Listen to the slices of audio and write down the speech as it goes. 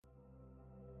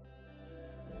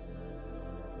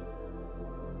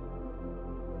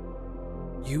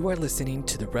You are listening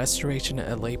to the Restoration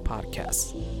LA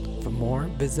podcast. For more,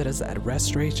 visit us at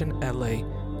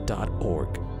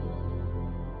restorationla.org.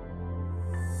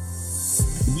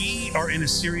 We are in a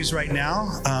series right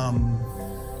now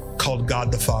called God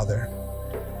the Father.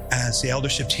 As the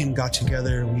eldership team got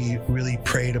together, we really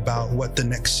prayed about what the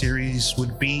next series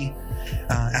would be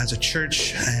as a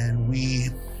church, and we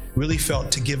really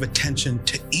felt to give attention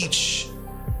to each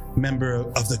member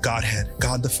of the Godhead,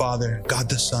 God the Father, God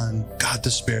the Son, God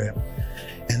the Spirit.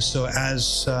 And so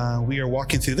as we are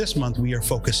walking through this month, we are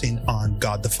focusing on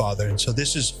God the Father. And so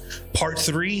this is part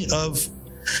 3 of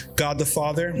God the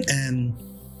Father. And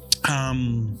how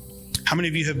many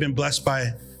of you have been blessed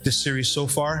by this series so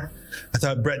far? I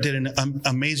thought Brett did an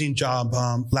amazing job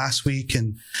last week,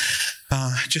 and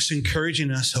just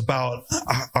encouraging us about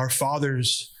our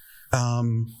Father's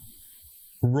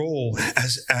role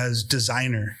as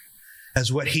designer,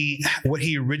 as what he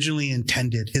originally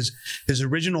intended, his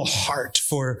original heart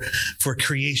for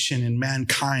creation and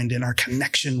mankind and our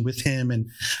connection with him. And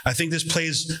I think this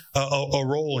plays a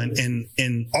role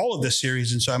in all of this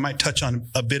series, and so I might touch on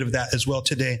a bit of that as well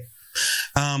today.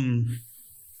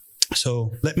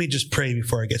 So let me just pray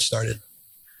before I get started.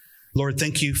 Lord,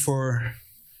 thank you for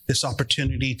this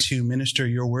opportunity to minister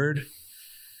your word.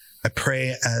 I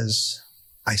pray as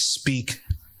I speak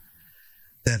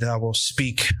that I will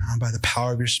speak by the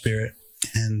power of your Spirit,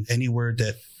 and any word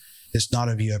that is not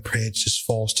of you, I pray it just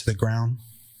falls to the ground.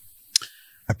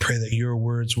 I pray that your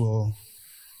words will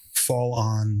fall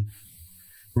on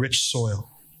rich soil,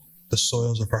 the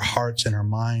soils of our hearts and our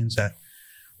minds, that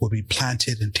will be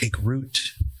planted and take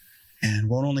root, and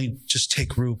won't only just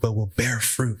take root, but will bear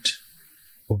fruit.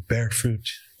 Will bear fruit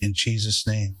in Jesus'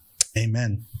 name.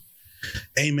 Amen.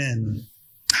 Amen.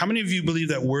 How many of you believe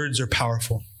that words are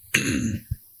powerful?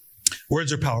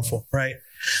 Words are powerful, right?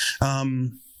 How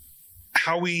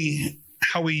we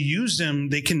use them,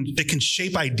 they can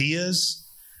shape ideas,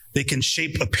 they can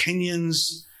shape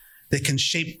opinions, they can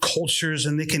shape cultures,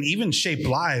 and they can even shape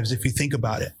lives if you think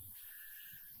about it.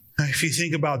 If you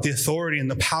think about the authority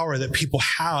and the power that people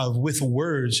have with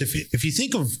words, if you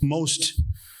think of most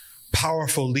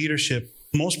powerful leadership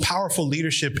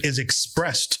is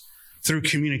expressed through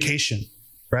communication,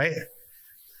 right?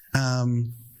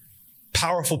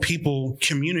 Powerful people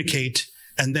communicate,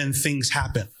 and then things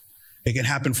happen. It can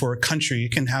happen for a country.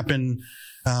 It can happen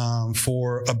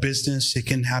for a business. It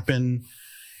can happen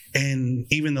in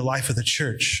even the life of the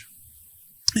church.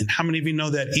 And how many of you know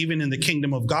that even in the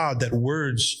kingdom of God, that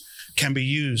words can be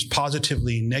used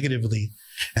positively, negatively,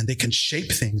 and they can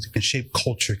shape things. It can shape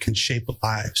culture, can shape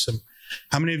lives. So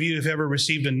how many of you have ever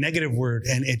received a negative word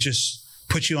and it just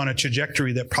put you on a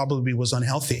trajectory that probably was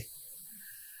unhealthy?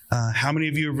 How many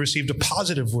of you have received a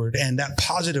positive word, and that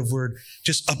positive word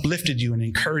just uplifted you and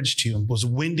encouraged you and was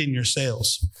wind in your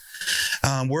sails?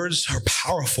 Words are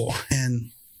powerful.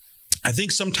 And I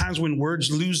think sometimes when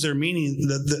words lose their meaning,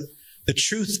 the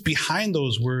truth behind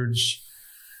those words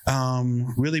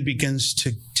really begins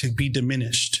to be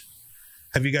diminished.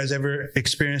 Have you guys ever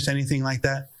experienced anything like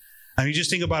that? I mean, just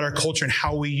think about our culture and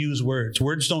how we use words.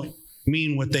 Words don't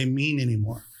mean what they mean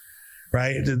anymore.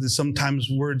 Right? Sometimes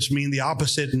words mean the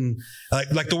opposite, and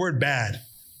like the word bad,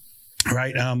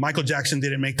 right? Michael Jackson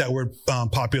didn't make that word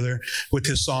popular with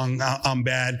his song, I'm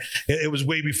Bad. It was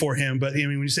way before him, but I mean,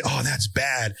 when you say, oh, that's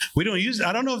bad, we don't use it.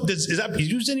 I don't know if is that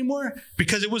used anymore,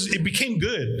 because it became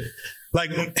good.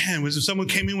 Like, man, was if someone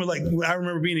came in with, like, I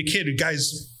remember being a kid,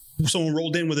 someone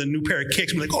rolled in with a new pair of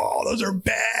kicks, and like, oh, those are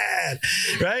bad,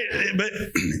 right? But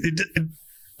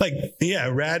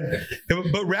rad.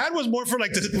 But rad was more for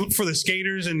for the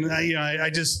skaters, and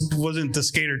I just wasn't the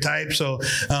skater type. So,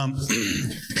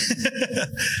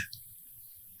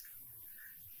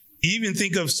 even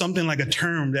think of something like a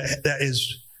term that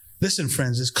is, listen,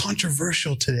 friends, is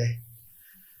controversial today.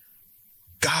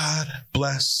 God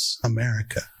bless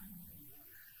America.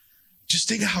 Just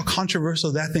think of how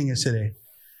controversial that thing is today.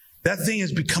 That thing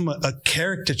has become a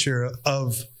caricature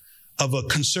of a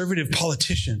conservative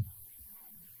politician.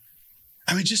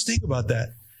 I mean, just think about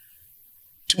that.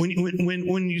 When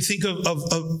you think of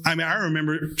I mean, I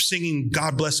remember singing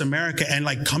God Bless America and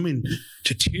like coming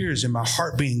to tears and my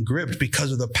heart being gripped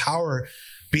because of the power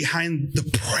behind the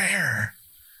prayer,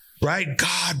 right?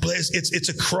 God bless. It's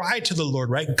a cry to the Lord,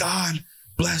 right? God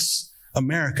bless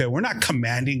America. We're not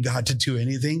commanding God to do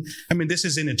anything. I mean, this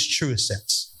is in its truest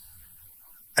sense.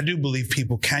 I do believe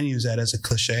people can use that as a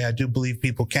cliche. I do believe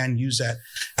people can use that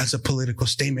as a political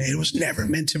statement. It was never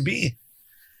meant to be.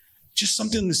 Just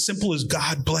something as simple as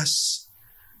God bless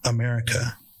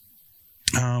America.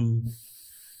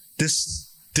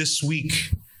 This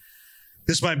week,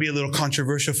 this might be a little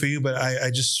controversial for you, but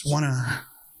I just want to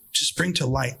just bring to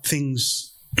light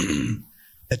things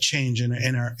that change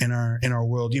in our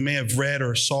world. You may have read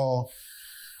or saw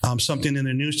something in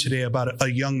the news today about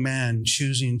a young man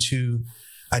choosing to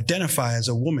identify as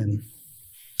a woman,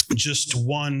 just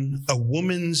won a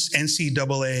women's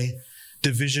NCAA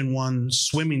Division I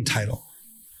swimming title.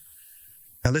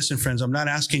 Now listen, friends, I'm not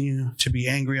asking you to be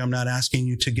angry. I'm not asking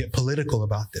you to get political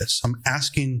about this. I'm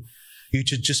asking you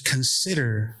to just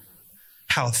consider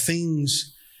how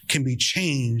things can be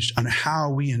changed on how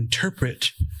we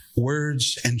interpret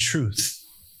words and truth,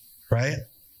 right?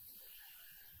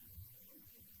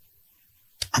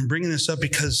 I'm bringing this up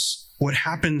because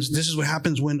this is what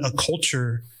happens when a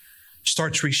culture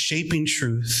starts reshaping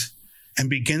truth and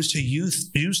begins to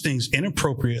use things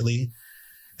inappropriately.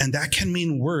 And that can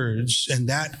mean words, and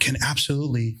that can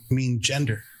absolutely mean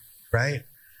gender, right?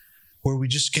 Where we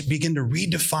just begin to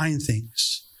redefine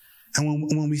things. And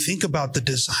when we think about the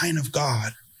design of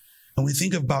God, and we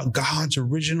think about God's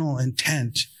original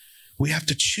intent, we have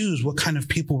to choose what kind of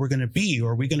people we're going to be.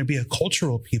 Or are we going to be a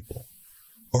cultural people?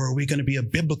 Or are we going to be a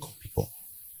biblical people?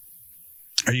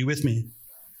 Are you with me?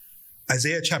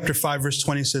 Isaiah chapter 5, verse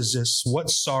 20 says this, what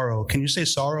sorrow? Can you say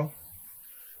sorrow?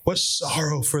 What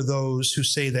sorrow for those who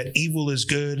say that evil is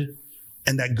good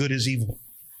and that good is evil,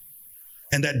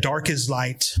 and that dark is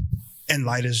light and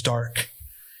light is dark,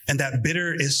 and that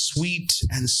bitter is sweet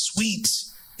and sweet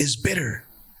is bitter.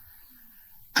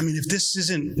 I mean, if this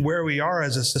isn't where we are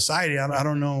as a society, I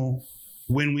don't know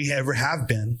when we ever have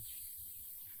been.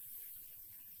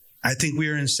 I think we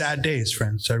are in sad days,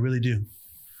 friends. I really do.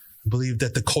 I believe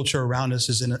that the culture around us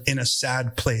is in a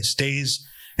sad place. Days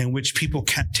in which people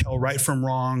can't tell right from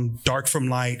wrong, dark from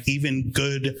light, even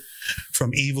good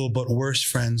from evil, but worse,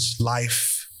 friends,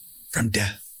 life from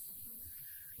death.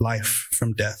 Life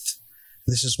from death.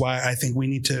 This is why I think we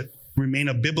need to remain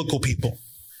a biblical people.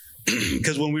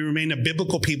 Because when we remain a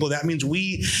biblical people, that means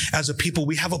we, as a people,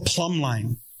 we have a plumb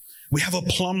line. We have a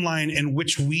plumb line in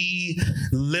which we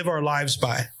live our lives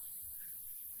by.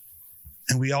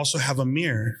 And we also have a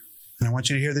mirror. And I want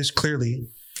you to hear this clearly.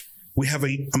 We have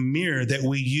a mirror that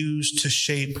we use to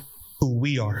shape who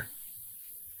we are.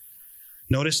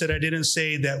 Notice that I didn't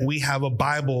say that we have a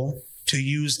Bible to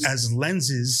use as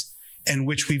lenses in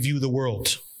which we view the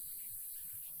world.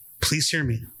 Please hear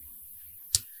me.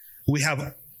 We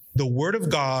have the Word of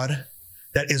God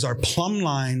that is our plumb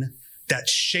line that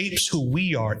shapes who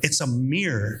we are. It's a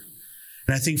mirror.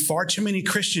 And I think far too many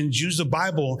Christians use the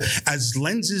Bible as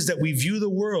lenses that we view the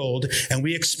world, and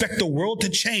we expect the world to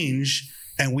change,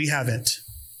 and we haven't.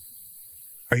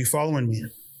 Are you following me?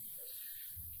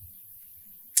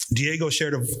 Diego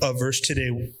shared a verse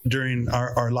today during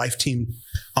our life team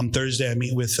on Thursday. I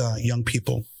meet with young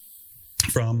people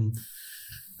from,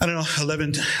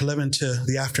 11 to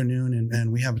the afternoon,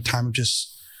 and we have a time of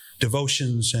just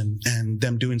devotions and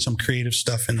them doing some creative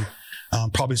stuff and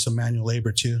probably some manual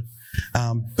labor too.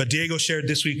 But Diego shared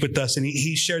this week with us, and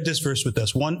he shared this verse with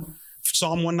us.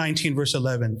 Psalm 119, verse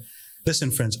 11.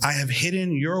 Listen, friends, I have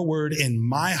hidden your word in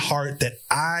my heart that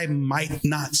I might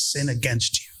not sin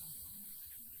against you.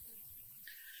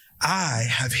 I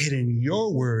have hidden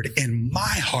your word in my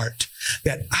heart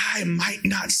that I might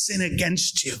not sin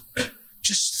against you.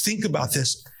 Just think about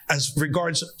this as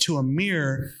regards to a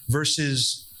mirror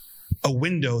versus a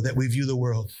window that we view the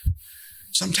world.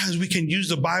 Sometimes we can use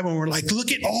the Bible and we're like,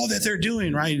 look at all that they're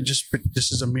doing, right?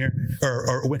 This is a mirror,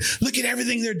 or look at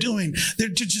everything they're doing. They're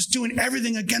just doing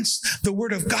everything against the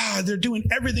word of God. They're doing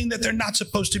everything that they're not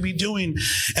supposed to be doing.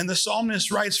 And the psalmist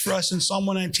writes for us in Psalm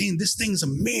 119, this thing's a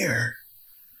mirror.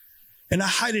 And I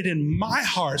hide it in my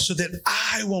heart so that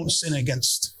I won't sin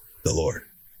against the Lord.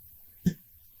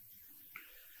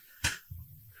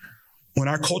 When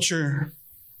our culture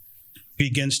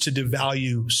begins to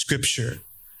devalue Scripture,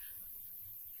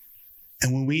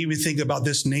 and when we even think about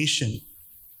this nation,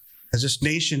 as this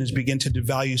nation is begin to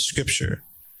devalue Scripture,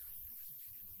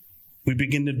 we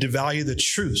begin to devalue the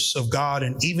truths of God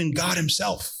and even God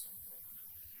himself.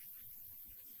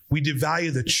 We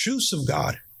devalue the truths of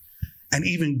God and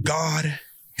even God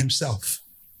himself.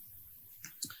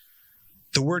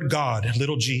 The word God,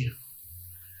 little g,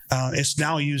 is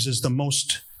now used as the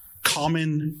most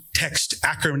common text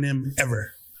acronym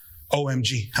ever.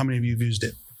 OMG. How many of you have used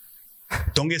it?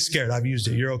 Don't get scared. I've used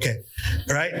it. You're okay.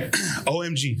 All right?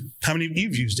 OMG. How many of you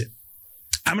have used it?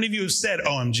 How many of you have said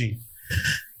OMG?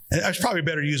 I should probably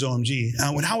better use OMG.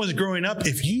 When I was growing up,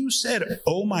 if you said,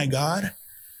 oh my God,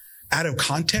 out of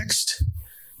context,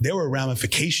 there were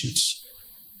ramifications.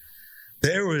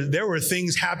 There were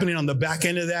things happening on the back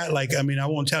end of that. I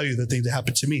won't tell you the things that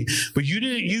happened to me, but you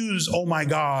didn't use, oh my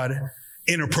God,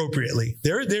 inappropriately.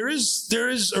 There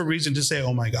is a reason to say,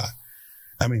 oh my God.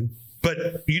 But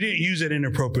you didn't use it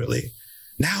inappropriately.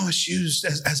 Now it's used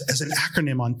as an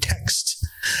acronym on text.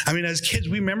 As kids,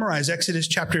 we memorize Exodus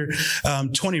chapter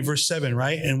 20, verse 7,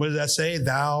 right? And what does that say?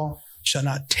 Thou shalt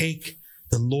not take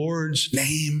the Lord's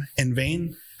name in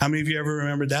vain. How many of you ever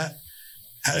remembered that?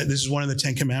 This is one of the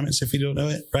 10 Commandments, if you don't know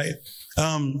it, right?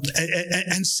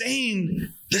 And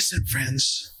saying, listen,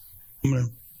 friends, I'm going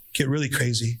to get really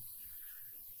crazy.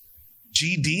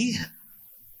 GD?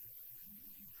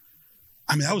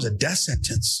 That was a death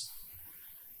sentence.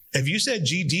 If you said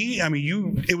GD,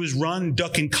 it was run,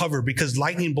 duck, and cover, because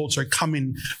lightning bolts are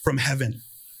coming from heaven.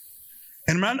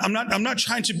 And I'm not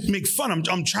trying to make fun.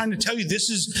 I'm trying to tell you this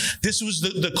was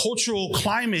the cultural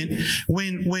climate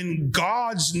when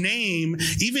God's name,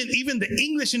 even the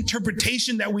English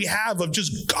interpretation that we have of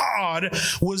just God,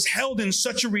 was held in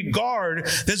such a regard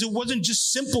that it wasn't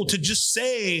just simple to just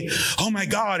say, oh my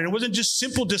God. And it wasn't just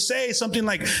simple to say something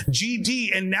like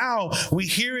GD. And now we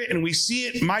hear it and we see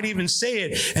it, might even say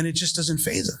it, and it just doesn't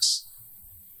faze us.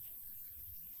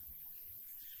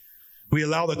 We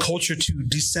allow the culture to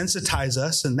desensitize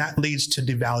us, and that leads to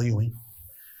devaluing.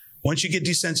 Once you get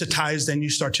desensitized, then you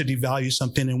start to devalue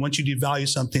something. And once you devalue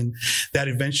something, that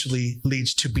eventually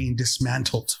leads to being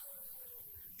dismantled.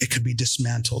 It could be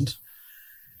dismantled.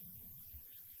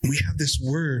 We have this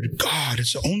word, God.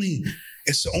 It's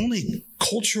the only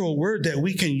cultural word that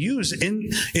we can use in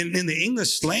the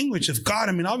English language of God.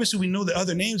 Obviously we know the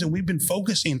other names, and we've been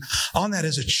focusing on that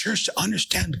as a church to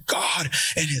understand God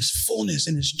and his fullness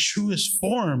in his truest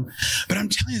form. But I'm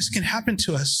telling you, this can happen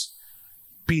to us,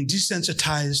 being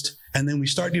desensitized, and then we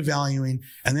start devaluing,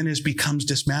 and then it becomes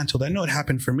dismantled. I know it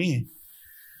happened for me.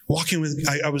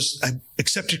 I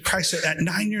accepted Christ at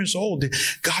 9 years old.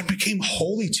 God became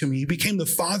holy to me. He became the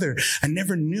father I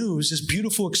never knew. It was this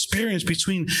beautiful experience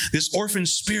between this orphan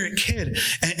spirit kid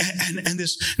and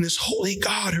this holy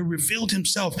God who revealed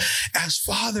himself as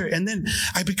father. And then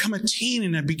I become a teen,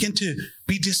 and I begin to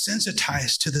be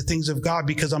desensitized to the things of God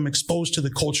because I'm exposed to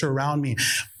the culture around me.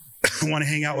 I want to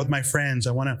hang out with my friends.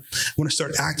 I want to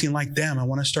start acting like them. I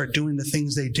want to start doing the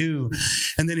things they do.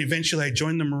 And then eventually I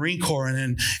joined the Marine Corps,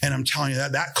 and I'm telling you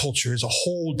that culture is a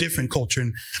whole different culture.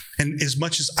 And as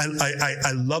much as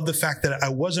I love the fact that I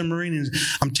was a Marine, and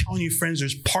I'm telling you, friends,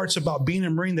 there's parts about being a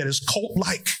Marine that is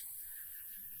cult-like.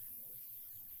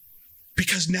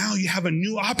 Because now you have a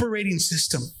new operating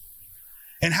system.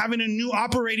 And having a new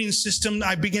operating system,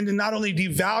 I begin to not only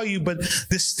devalue, but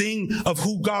this thing of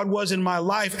who God was in my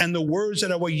life and the words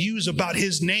that I would use about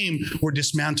his name were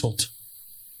dismantled.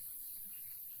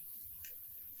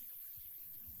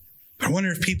 I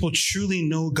wonder if people truly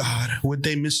know God, would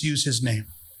they misuse his name?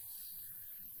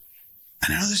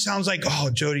 And I know this sounds like,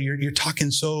 oh, Jody, you're talking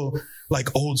so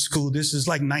like old school. This is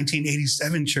like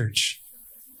 1987 church.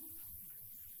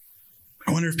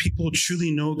 I wonder if people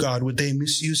truly know God, would they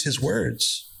misuse his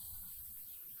words?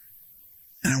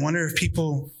 And I wonder if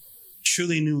people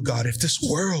truly knew God, if this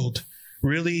world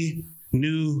really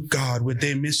knew God, would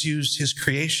they misuse his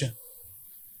creation?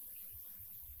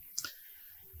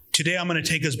 Today, I'm going to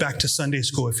take us back to Sunday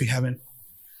school if you haven't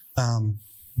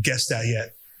guessed that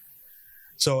yet.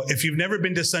 So if you've never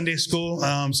been to Sunday school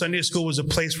was a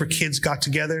place where kids got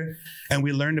together and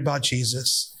we learned about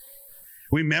Jesus.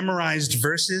 We memorized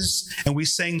verses and we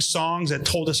sang songs that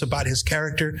told us about his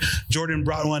character. Jordan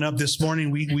brought one up this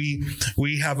morning.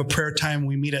 We have a prayer time.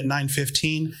 We meet at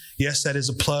 9:15. Yes, that is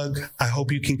a plug. I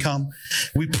hope you can come.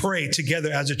 We pray together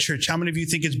as a church. How many of you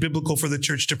think it's biblical for the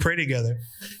church to pray together?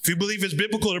 If you believe it's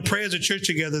biblical to pray as a church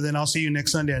together, then I'll see you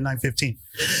next Sunday at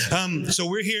 9:15. So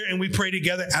we're here and we pray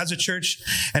together as a church.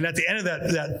 And at the end of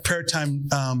that prayer time,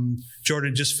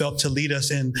 Jordan just felt to lead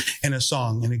us in a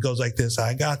song. And it goes like this.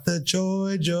 I got the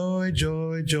joy, joy,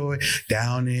 joy, joy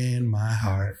down in my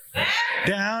heart.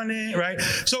 Right?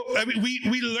 So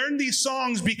we learned these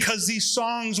songs because these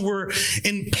songs were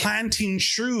implanting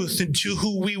truth into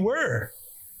who we were.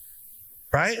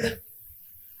 Right?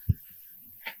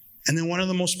 And then one of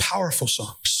the most powerful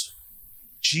songs,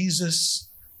 Jesus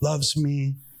loves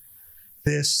me,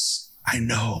 this I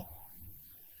know.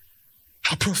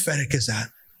 How prophetic is that?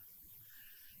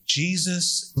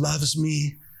 Jesus loves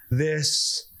me,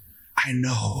 this I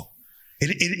know.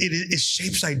 It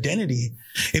shapes identity.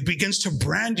 It begins to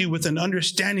brand you with an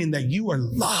understanding that you are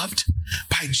loved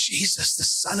by Jesus, the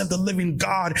Son of the living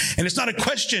God. And it's not a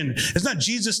question. It's not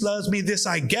Jesus loves me, this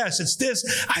I guess. It's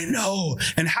this I know.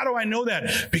 And how do I know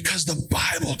that? Because the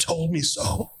Bible told me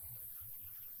so.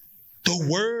 The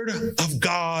Word of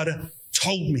God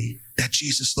told me that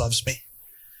Jesus loves me.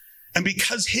 And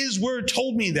because his word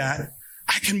told me that,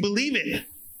 I can believe it.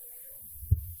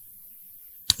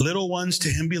 Little ones to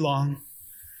him belong,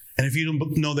 And if you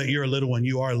don't know that you're a little one,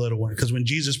 you are a little one. Because when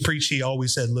Jesus preached, he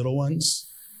always said little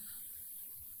ones.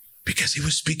 Because he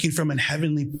was speaking from a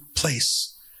heavenly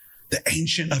place, the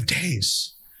Ancient of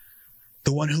Days,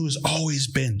 the one who has always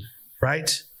been,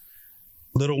 right?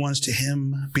 Little ones to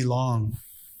him belong.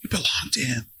 You belong to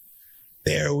him.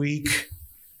 They are weak,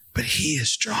 but he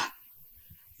is strong.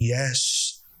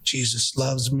 Yes, Jesus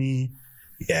loves me.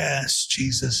 Yes,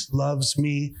 Jesus loves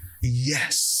me.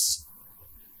 Yes,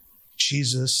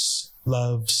 Jesus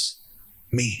loves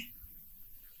me.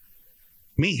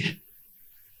 Me.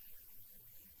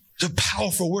 It's a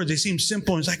powerful word. They seem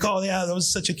simple. It's like, oh yeah, that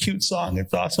was such a cute song.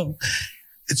 It's awesome.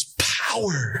 It's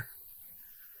power.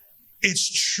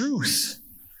 It's truth.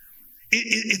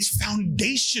 It's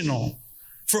foundational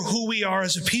for who we are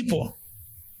as a people.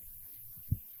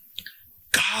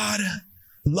 God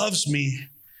loves me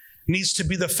needs to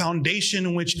be the foundation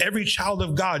in which every child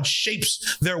of God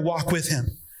shapes their walk with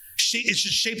him. It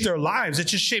should shape their lives. It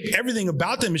should shape everything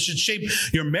about them. It should shape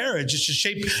your marriage. It should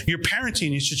shape your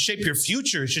parenting. It should shape your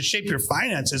future. It should shape your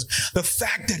finances. The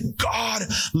fact that God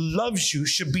loves you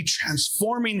should be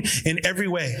transforming in every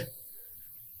way.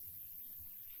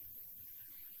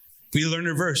 We learned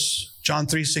a verse, John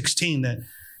 3:16, that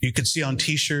you could see on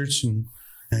t-shirts and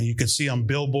you can see on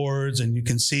billboards and you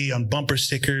can see on bumper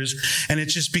stickers. And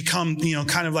it's just become,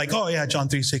 kind of like, oh yeah, John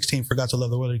 3:16, for God to love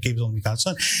the world, he gave his only begotten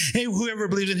son. Hey, whoever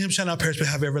believes in him shall not perish but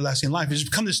have everlasting life. It's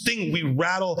become this thing we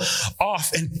rattle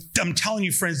off. And I'm telling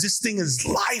you, friends, this thing is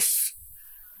life.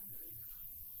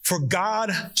 For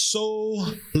God so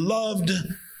loved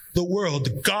the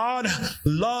world. God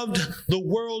loved the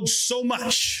world so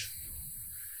much.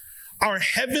 Our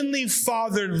Heavenly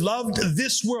Father loved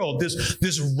this world,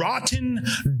 this rotten,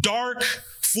 dark,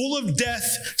 full of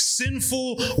death,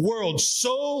 sinful world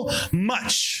so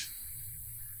much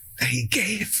that he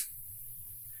gave.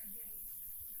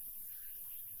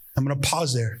 I'm going to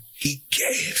pause there. He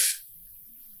gave.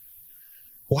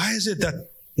 Why is it that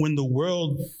when the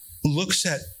world looks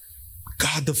at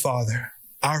God the Father,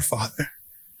 our Father,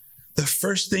 the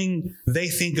first thing they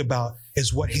think about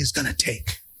is what he's going to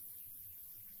take?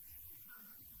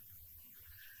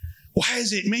 Why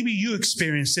is it, maybe you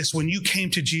experienced this when you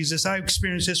came to Jesus. I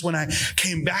experienced this when I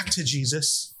came back to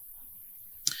Jesus.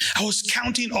 I was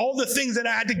counting all the things that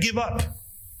I had to give up.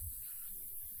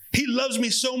 He loves me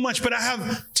so much, but I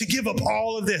have to give up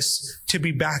all of this to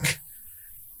be back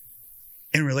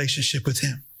in relationship with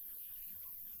him.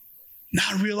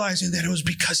 Not realizing that it was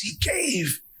because he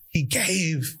gave. He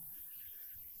gave.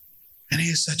 And he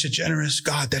is such a generous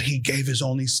God that he gave his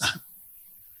only son.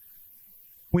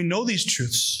 We know these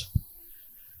truths.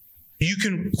 You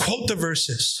can quote the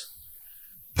verses,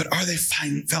 but are they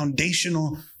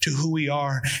foundational to who we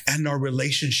are and our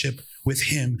relationship with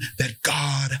him that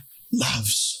God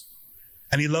loves?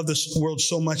 And he loved this world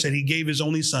so much that he gave his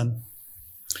only son.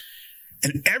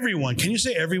 And everyone, can you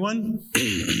say everyone?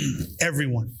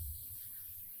 Everyone.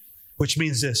 Which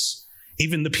means this,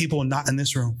 even the people not in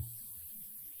this room.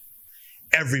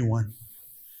 Everyone.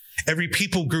 Every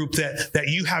people group that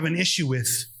you have an issue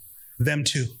with, them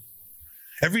too.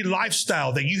 Every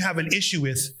lifestyle that you have an issue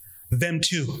with, them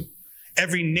too.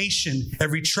 Every nation,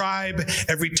 every tribe,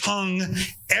 every tongue,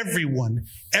 everyone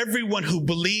who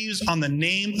believes on the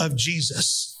name of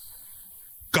Jesus,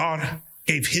 God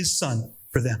gave his son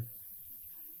for them.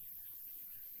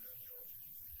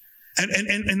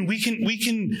 And we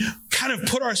can kind of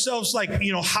put ourselves like,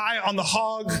 high on the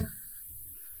hog,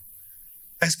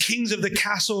 as kings of the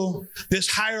castle, this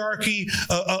hierarchy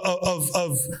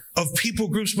of people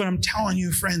groups. But I'm telling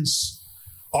you, friends,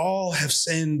 all have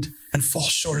sinned and fall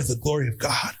short of the glory of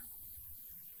God.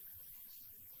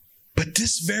 But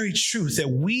this very truth that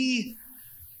we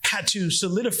had to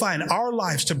solidify in our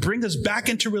lives to bring us back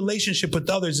into relationship with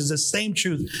others is the same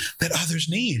truth that others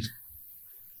need.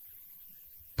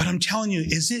 But I'm telling you,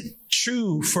 is it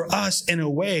true for us in a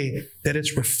way that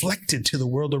it's reflected to the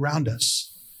world around us?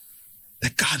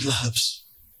 That God loves,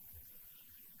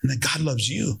 and that God loves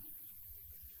you.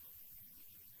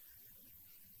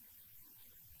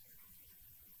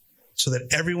 So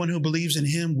that everyone who believes in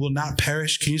him will not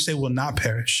perish. Can you say will not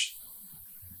perish,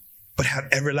 but have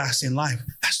everlasting life?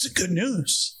 That's the good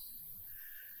news.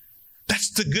 That's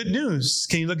the good news.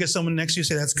 Can you look at someone next to you and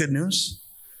say, that's good news?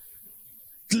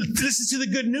 Listen to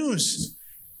the good news.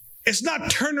 It's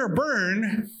not turn or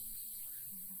burn.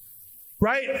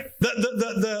 Right?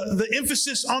 The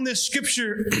emphasis on this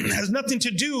scripture has nothing to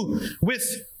do with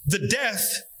the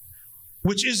death,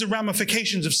 which is the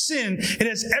ramifications of sin. It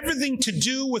has everything to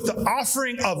do with the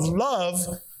offering of love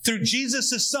through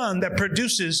Jesus' son that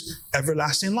produces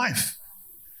everlasting life.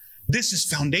 This is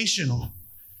foundational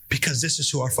because this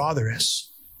is who our Father is.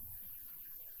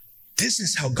 This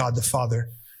is how God the Father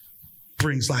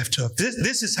brings life to us.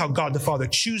 This is how God the Father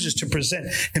chooses to present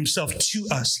himself to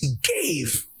us. He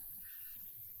gave.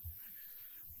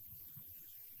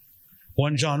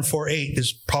 1 John 4:8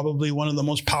 is probably one of the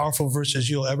most powerful verses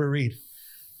you'll ever read.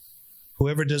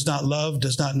 Whoever does not love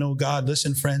does not know God.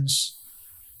 Listen, friends,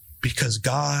 because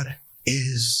God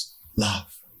is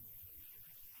love.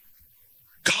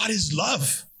 God is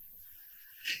love.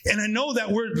 And I know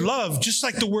that word love, just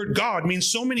like the word God,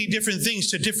 means so many different things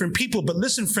to different people. But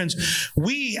listen, friends,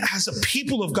 we as a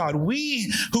people of God,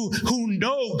 we who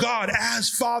know God as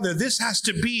Father, this has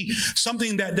to be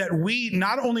something that we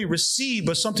not only receive,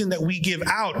 but something that we give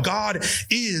out. God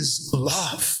is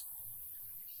love.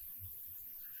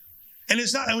 And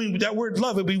it's not, that word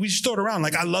love, we just throw it around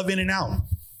like I love In-N-Out.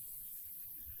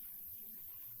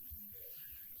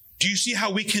 Do you see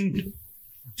how we can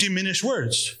diminish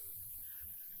words?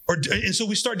 And so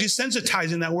we start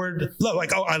desensitizing that word love.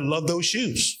 Like, oh, I love those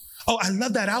shoes. Oh, I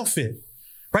love that outfit.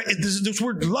 Right? This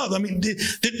word love. I mean,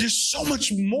 there's so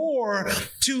much more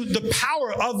to the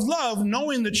power of love,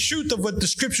 knowing the truth of what the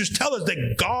scriptures tell us,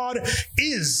 that God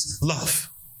is love.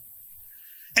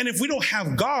 And if we don't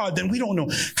have God, then we don't know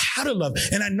how to love.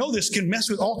 And I know this can mess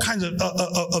with all kinds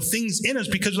of things in us,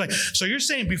 because like, so you're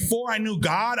saying before I knew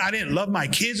God, I didn't love my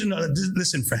kids? No,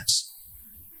 listen, friends.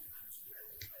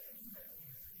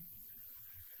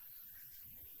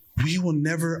 We will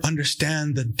never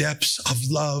understand the depths of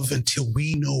love until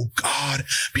we know God,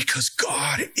 because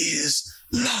God is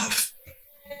love.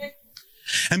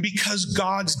 And because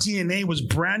God's DNA was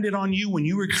branded on you when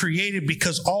you were created,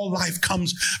 because all life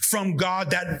comes from God,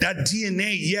 that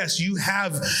DNA, yes, you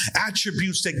have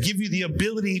attributes that give you the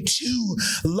ability to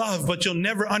love, but you'll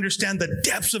never understand the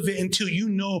depths of it until you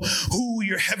know who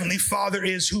your Heavenly Father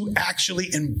is, who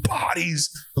actually embodies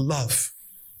love.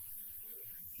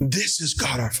 This is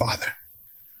God our Father.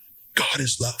 God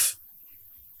is love.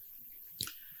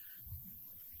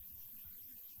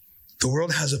 The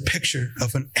world has a picture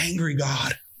of an angry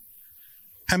God.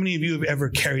 How many of you have ever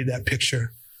carried that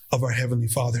picture of our Heavenly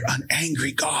Father, an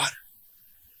angry God?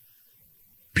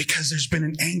 Because there's been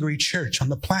an angry church on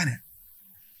the planet.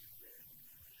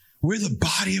 We're the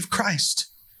body of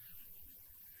Christ.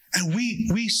 And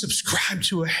we subscribe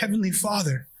to a Heavenly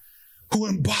Father who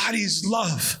embodies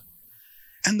love.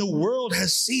 And the world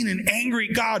has seen an angry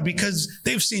God because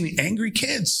they've seen angry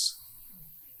kids.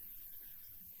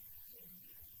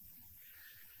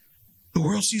 The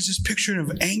world sees this picture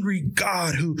of an angry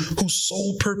God whose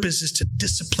sole purpose is to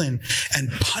discipline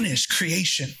and punish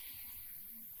creation.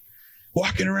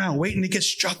 Walking around waiting to get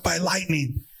struck by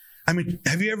lightning. I mean,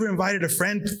 have you ever invited a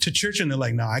friend to church and they're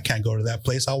like, no, I can't go to that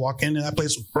place. I'll walk into that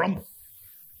place with grumble.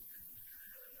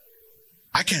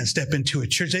 I can't step into a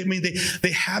church. I mean,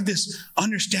 they have this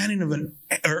understanding of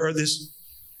or this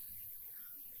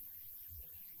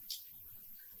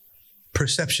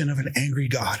perception of an angry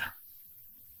God.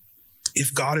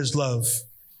 If God is love,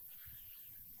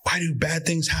 why do bad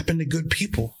things happen to good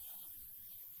people?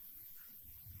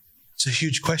 It's a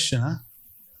huge question, huh?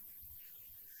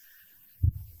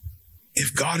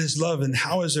 If God is love, then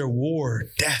how is there war,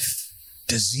 death,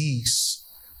 disease,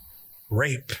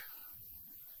 rape,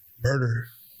 murder,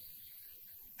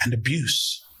 and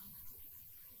abuse?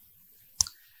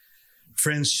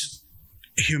 Friends,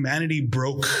 humanity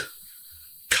broke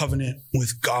covenant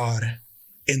with God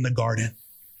in the garden.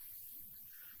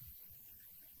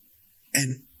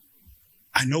 And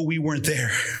I know we weren't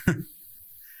there.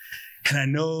 And I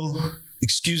know,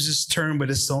 excuse this term, but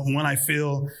it's the one I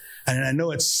feel, and I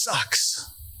know it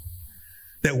sucks,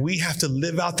 that we have to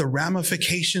live out the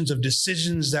ramifications of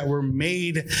decisions that were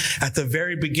made at the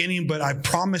very beginning. But I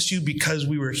promise you, because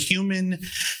we were human,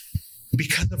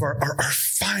 because of our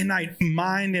finite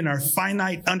mind and our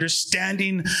finite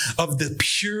understanding of the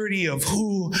purity of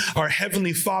who our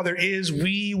Heavenly Father is,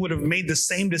 we would have made the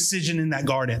same decision in that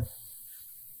garden.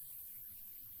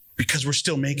 Because we're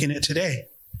still making it today.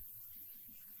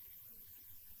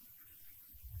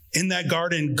 In that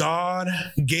garden, God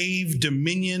gave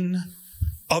dominion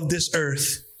of this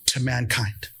earth to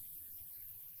mankind.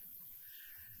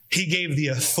 He gave the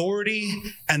authority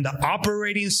and the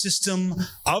operating system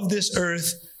of this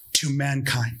earth to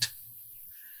mankind.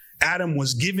 Adam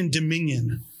was given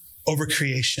dominion over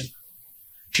creation.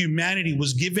 Humanity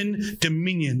was given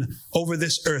dominion over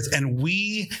this earth, and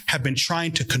we have been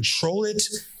trying to control it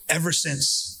ever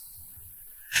since.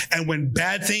 And when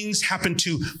bad things happen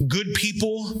to good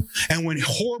people, and when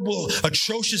horrible,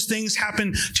 atrocious things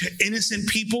happen to innocent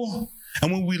people,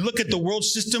 and when we look at the world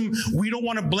system, we don't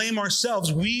want to blame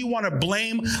ourselves. We want to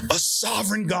blame a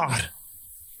sovereign God.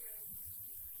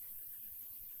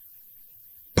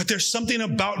 But there's something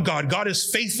about God. God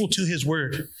is faithful to his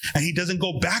word, and he doesn't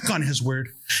go back on his word.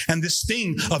 And this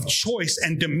thing of choice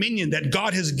and dominion that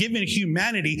God has given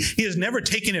humanity, he has never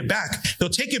taken it back. He'll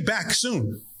take it back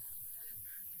soon.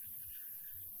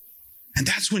 And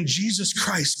that's when Jesus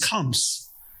Christ comes.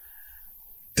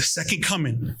 The second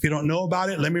coming. If you don't know about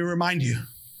it, let me remind you.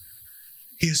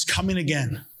 He is coming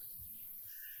again.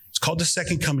 It's called the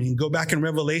second coming. You go back in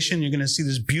Revelation, you're going to see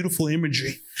this beautiful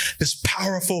imagery, this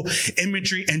powerful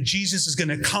imagery, and Jesus is going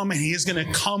to come, and he is going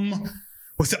to come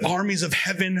with the armies of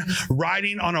heaven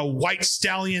riding on a white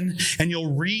stallion. And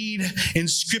you'll read in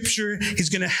scripture, he's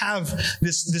going to have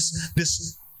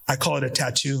this, I call it a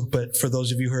tattoo, but for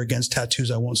those of you who are against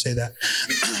tattoos, I won't say that.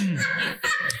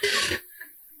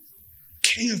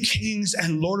 King of Kings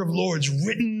and Lord of Lords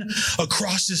written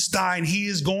across his thigh, and he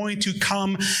is going to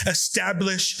come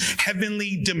establish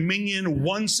heavenly dominion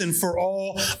once and for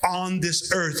all on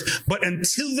this earth. But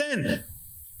until then,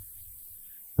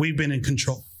 we've been in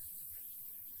control.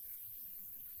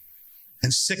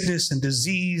 And sickness and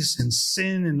disease and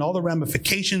sin and all the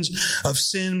ramifications of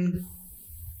sin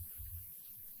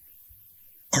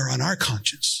are on our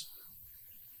conscience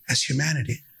as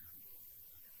humanity.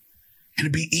 And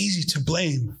it'd be easy to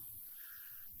blame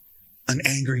an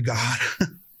angry God,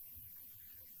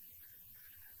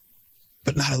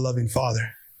 but not a loving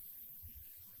Father.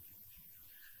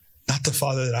 Not the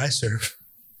Father that I serve.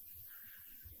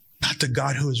 Not the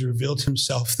God who has revealed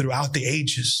himself throughout the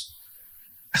ages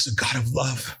as a God of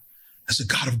love, as a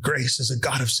God of grace, as a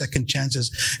God of second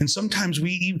chances. And sometimes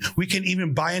we can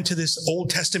even buy into this Old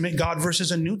Testament God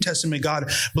versus a New Testament God,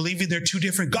 believing they're two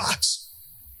different gods.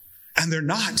 And they're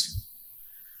not.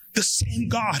 The same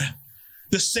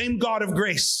God of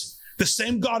grace, the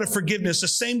same God of forgiveness, the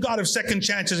same God of second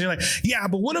chances. And you're like, yeah,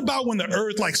 but what about when the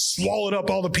earth swallowed up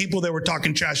all the people that were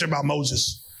talking trash about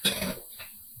Moses?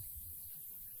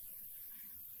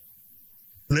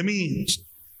 Let me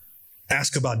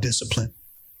ask about discipline.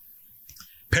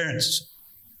 Parents,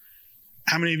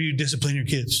 how many of you discipline your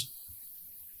kids?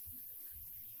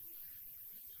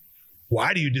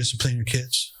 Why do you discipline your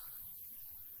kids?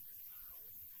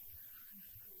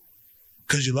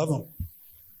 Because you love them.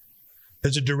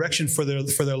 There's a direction for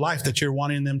their life that you're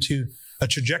wanting them to, a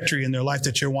trajectory in their life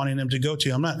that you're wanting them to go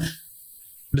to. I'm not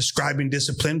describing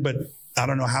discipline, but I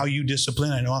don't know how you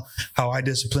discipline. I know how I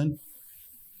discipline.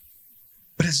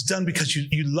 But it's done because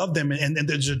you love them, and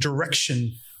there's a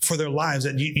direction for their lives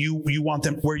that you want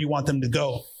them, where you want them to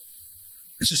go.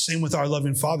 It's the same with our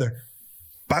loving Father.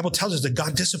 The Bible tells us that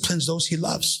God disciplines those he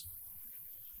loves.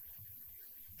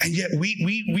 And yet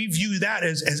we view that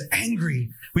as angry.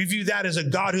 We view that as a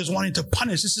God who's wanting to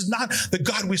punish. This is not the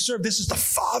God we serve. This is the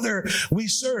Father we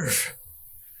serve.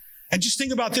 And just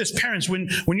think about this, parents,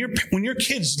 when your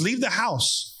kids leave the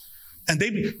house and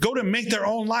they go to make their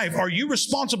own life, are you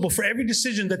responsible for every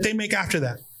decision that they make after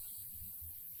that?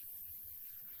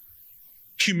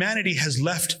 Humanity has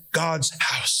left God's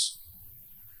house.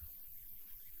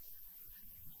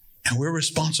 And we're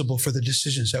responsible for the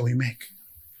decisions that we make.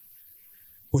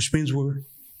 Which means we're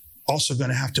also going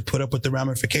to have to put up with the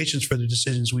ramifications for the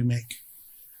decisions we make.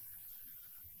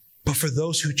 But for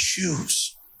those who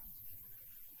choose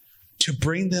to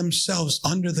bring themselves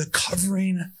under the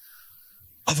covering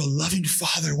of a loving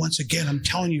Father, once again, I'm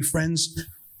telling you, friends,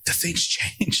 the things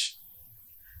change.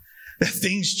 The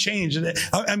things change.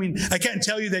 I mean, I can't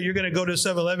tell you that you're going to go to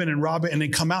 7-Eleven and rob it and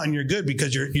then come out and you're good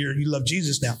because you love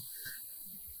Jesus now.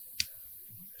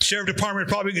 Sheriff Department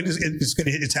probably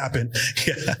it's happened.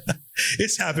 Yeah,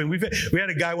 it's happened. We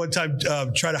had a guy one time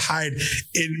try to hide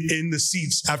in the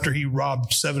seats after he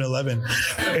robbed 7-Eleven,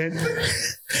 and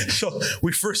so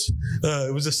we first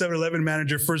it was the 7-Eleven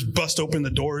manager first bust open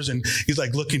the doors and he's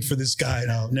like looking for this guy.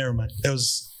 No, never mind. That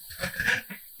was.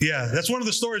 Yeah, that's one of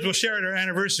the stories we'll share at our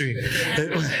anniversary.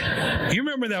 You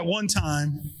remember that one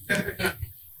time?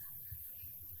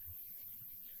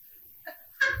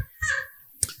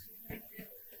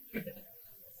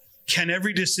 Can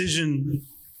every decision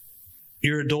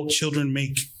your adult children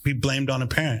make be blamed on a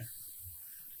parent?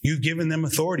 You've given them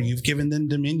authority. You've given them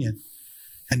dominion.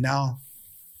 And now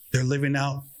they're living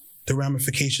out the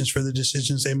ramifications for the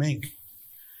decisions they make.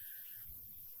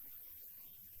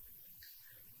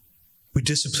 We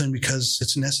discipline because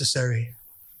it's necessary.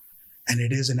 And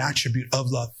it is an attribute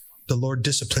of love. The Lord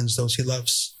disciplines those he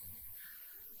loves.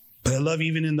 But I love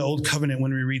even in the Old Covenant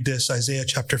when we read this, Isaiah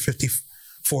chapter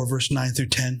 54, verse 9 through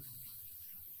 10.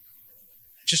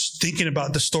 Just thinking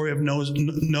about the story of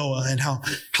Noah and how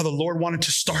the Lord wanted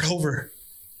to start over.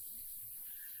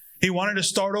 He wanted to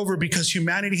start over because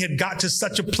humanity had got to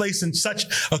such a place in such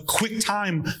a quick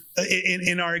time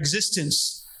in our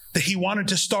existence that he wanted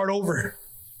to start over.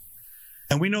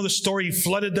 And we know the story. He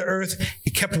flooded the earth.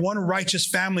 He kept one righteous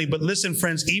family. But listen,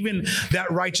 friends, even that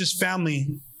righteous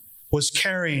family was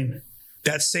carrying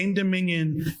that same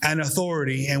dominion and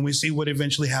authority. And we see what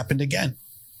eventually happened again.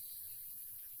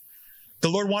 The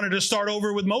Lord wanted to start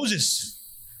over with Moses.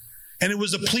 And it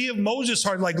was a plea of Moses'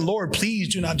 heart, like, Lord,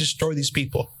 please do not destroy these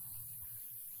people.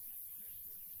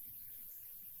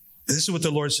 This is what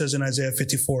the Lord says in Isaiah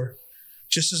 54.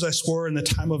 Just as I swore in the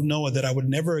time of Noah that I would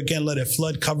never again let a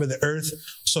flood cover the earth,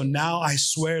 so now I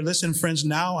swear, listen friends,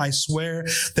 now I swear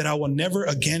that I will never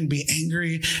again be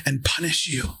angry and punish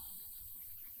you.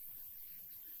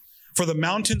 For the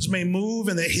mountains may move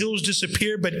and the hills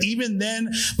disappear, but even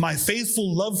then my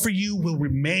faithful love for you will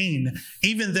remain.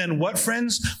 Even then, what,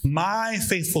 friends? My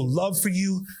faithful love for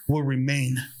you will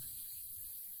remain.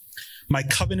 My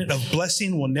covenant of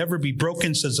blessing will never be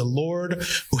broken, says the Lord,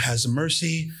 who has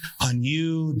mercy on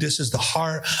you. This is the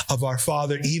heart of our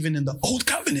Father, even in the old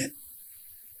covenant.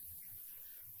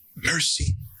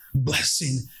 Mercy,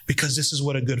 blessing, because this is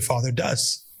what a good father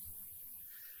does.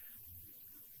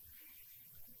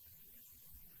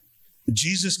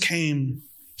 Jesus came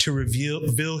to reveal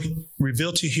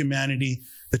to humanity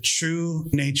the true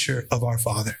nature of our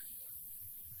Father.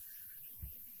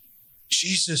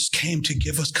 Jesus came to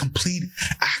give us complete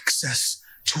access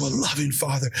to a loving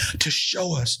Father, to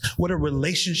show us what a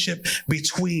relationship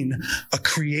between a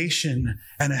creation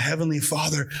and a heavenly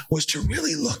Father was to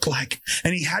really look like.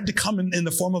 And he had to come in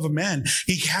the form of a man.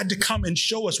 He had to come and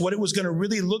show us what it was going to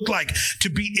really look like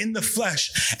to be in the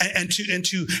flesh and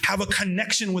to have a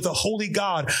connection with a holy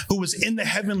God who was in the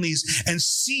heavenlies and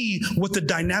see what the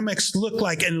dynamics look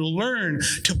like and learn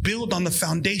to build on the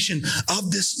foundation of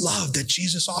this love that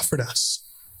Jesus offered us.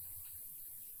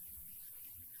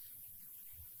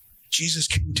 Jesus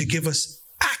came to give us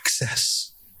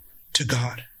access to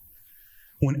God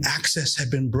when access had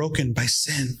been broken by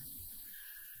sin.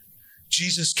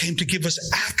 Jesus came to give us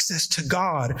access to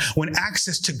God when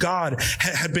access to God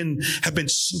had been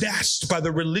snatched by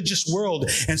the religious world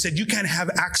and said, you can't have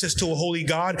access to a holy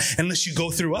God unless you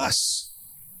go through us.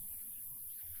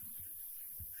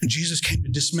 And Jesus came to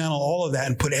dismantle all of that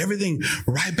and put everything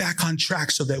right back on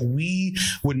track so that we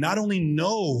would not only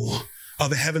know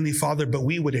of a heavenly Father, but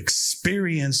we would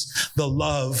experience the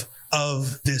love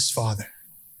of this Father.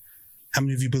 How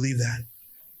many of you believe that?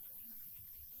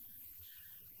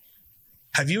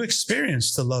 Have you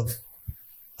experienced the love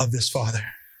of this Father?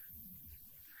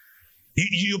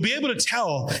 You'll be able to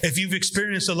tell if you've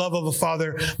experienced the love of a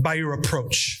Father by your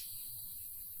approach.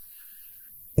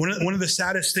 One of the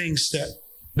saddest things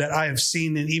that I have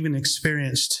seen and even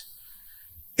experienced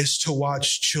is to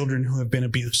watch children who have been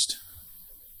abused.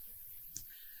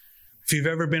 If you've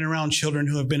ever been around children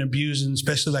who have been abused, and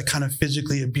especially like kind of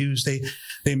physically abused,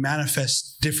 they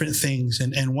manifest different things.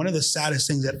 And one of the saddest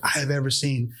things that I have ever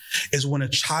seen is when a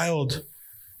child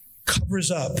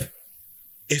covers up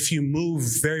if you move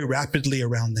very rapidly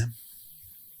around them.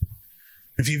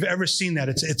 If you've ever seen that,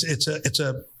 it's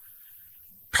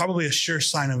probably a sure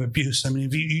sign of abuse. I mean,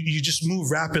 if you just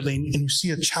move rapidly and you see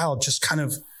a child just kind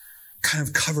of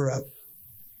cover up,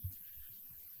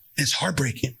 it's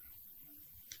heartbreaking.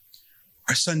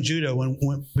 Our son Judah,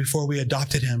 before we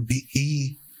adopted him,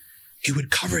 he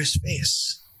would cover his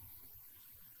face.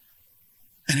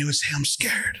 And he would say, I'm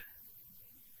scared.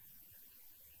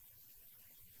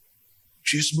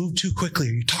 You just move too quickly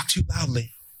or you talk too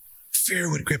loudly. Fear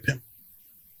would grip him.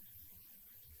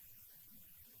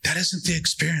 That isn't the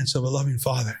experience of a loving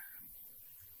Father.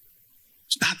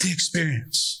 It's not the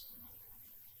experience.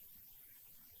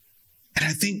 And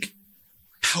I think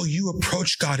how you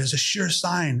approach God is a sure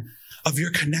sign of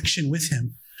your connection with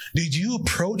him. Did you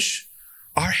approach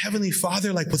our Heavenly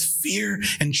Father like with fear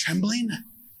and trembling?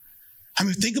 I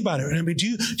mean, think about it. I mean,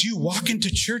 do you walk into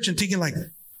church and thinking like,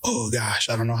 oh gosh,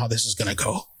 I don't know how this is going to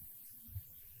go.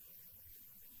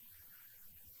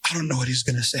 I don't know what he's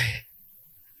going to say.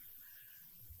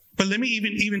 But let me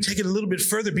even take it a little bit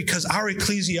further, because our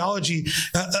ecclesiology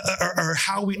or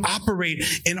how we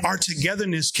operate in our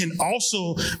togetherness can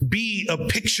also be a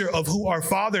picture of who our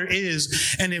Father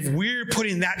is. And if we're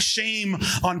putting that shame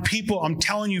on people, I'm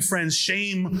telling you, friends,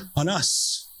 shame on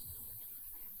us.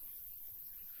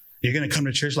 You're going to come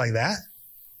to church like that?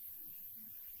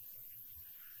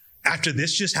 After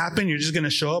this just happened, you're just going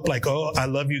to show up like, oh, I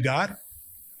love you, God?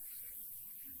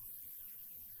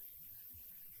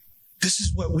 This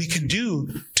is what we can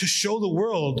do to show the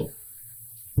world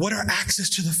what our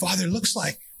access to the Father looks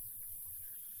like.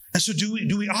 And so do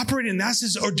we operate in that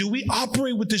sense, or do we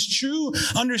operate with this true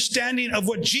understanding of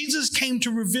what Jesus came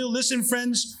to reveal? Listen,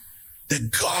 friends,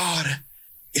 that God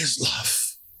is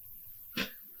love.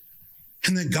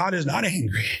 And that God is not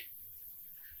angry.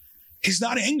 He's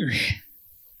not angry.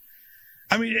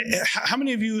 I mean, how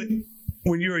many of you,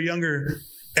 when you were younger,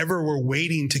 ever were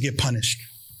waiting to get punished?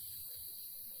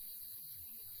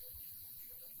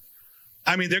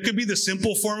 I mean, there could be the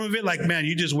simple form of it, like, man,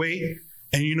 you just wait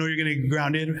and you know you're going to get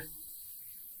grounded.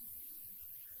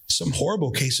 Some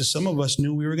horrible cases, some of us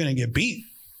knew we were going to get beat.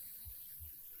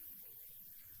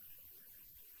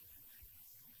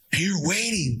 And you're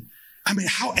waiting. I mean,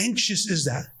 how anxious is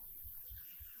that?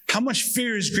 How much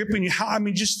fear is gripping you?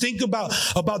 Just think about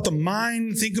the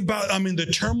mind. Think about, the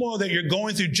turmoil that you're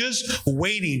going through. Just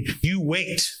waiting. You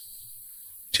wait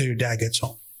till your dad gets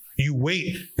home. You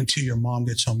wait until your mom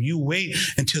gets home. You wait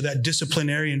until that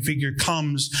disciplinarian figure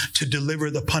comes to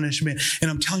deliver the punishment. And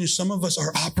I'm telling you, some of us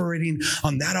are operating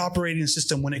on that operating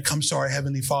system when it comes to our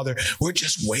Heavenly Father. We're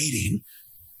just waiting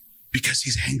because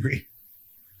He's angry.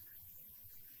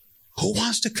 Who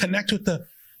wants to connect with the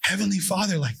Heavenly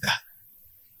Father like that?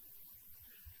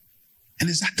 And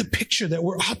is that the picture that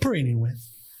we're operating with?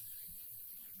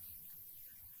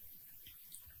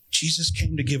 Jesus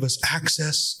came to give us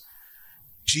access.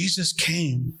 Jesus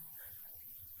came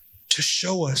to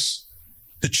show us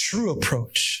the true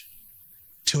approach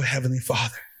to a Heavenly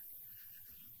Father.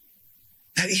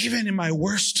 That even in my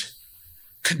worst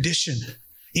condition,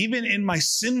 even in my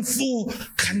sinful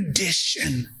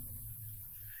condition,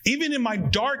 even in my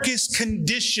darkest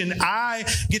condition, I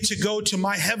get to go to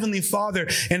my Heavenly Father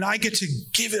and I get to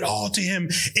give it all to Him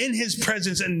in His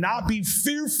presence and not be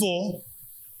fearful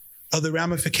of the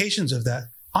ramifications of that.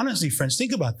 Honestly, friends,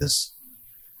 think about this.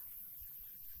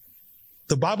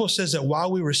 The Bible says that while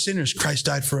we were sinners, Christ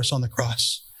died for us on the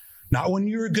cross. Not when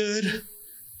you were good.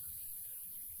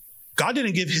 God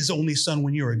didn't give His only Son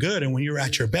when you were good and when you were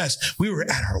at your best. We were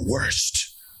at our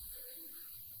worst.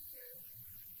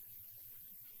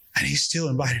 And He still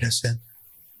invited us in.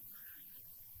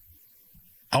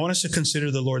 I want us to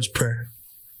consider the Lord's Prayer.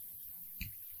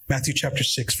 Matthew chapter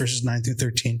 6, verses 9 through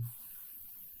 13.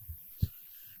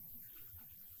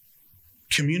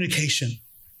 Communication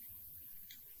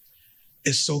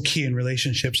is so key in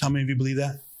relationships. How many of you believe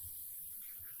that?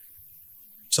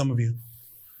 Some of you.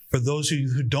 For those of you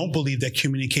who don't believe that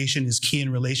communication is key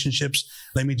in relationships,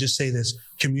 let me just say this.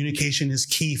 Communication is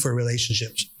key for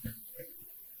relationships.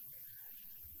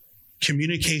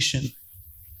 Communication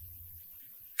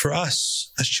for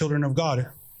us as children of God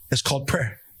is called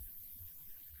prayer.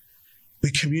 We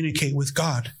communicate with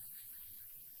God.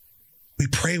 We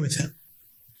pray with Him.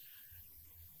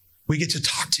 We get to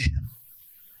talk to Him.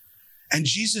 And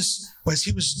Jesus, as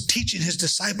He was teaching His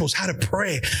disciples how to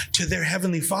pray to their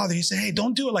Heavenly Father, He said, hey,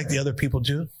 don't do it like the other people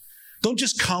do. Don't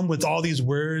just come with all these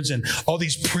words and all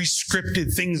these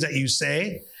prescripted things that you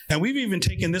say. And we've even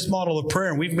taken this model of prayer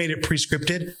and we've made it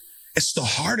prescripted. It's the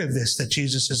heart of this that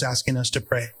Jesus is asking us to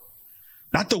pray.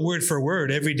 Not the word for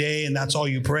word every day and that's all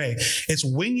you pray. It's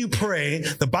when you pray,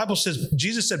 the Bible says,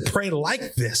 Jesus said, pray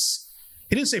like this.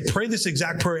 He didn't say pray this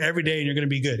exact prayer every day and you're going to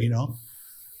be good,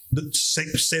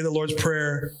 Say the Lord's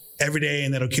Prayer every day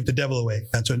and that'll keep the devil away.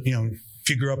 That's what, if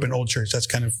you grew up in old church, that's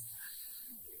kind of.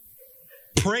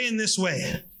 Pray in this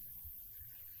way.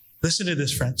 Listen to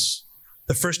this, friends.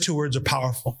 The first two words are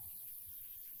powerful.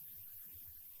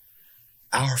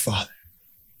 Our Father.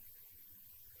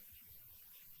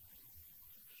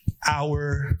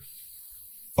 Our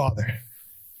Father.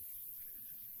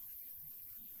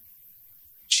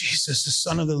 Jesus, the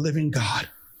Son of the living God,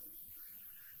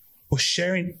 was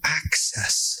sharing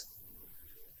access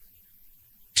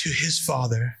to His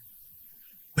Father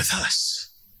with us,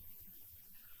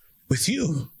 with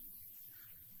you,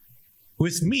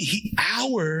 with me.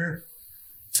 Our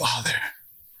Father.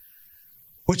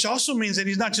 Which also means that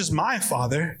He's not just my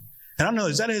Father. And I don't know,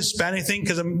 is that a Hispanic thing?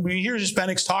 Because when you hear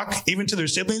Hispanics talk, even to their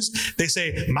siblings, they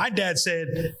say, my dad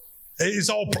said, it's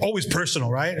always personal,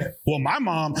 right? Well, my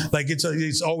mom,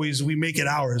 it's always, we make it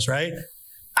ours, right?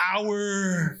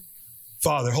 Our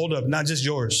Father. Hold up, not just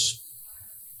yours.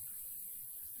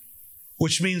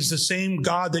 Which means the same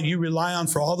God that you rely on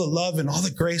for all the love and all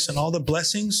the grace and all the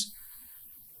blessings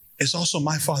is also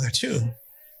my Father too.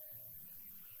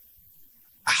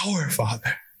 Our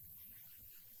Father.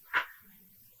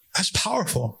 That's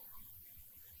powerful.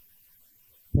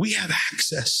 We have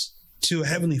access to a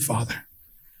Heavenly Father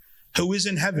who is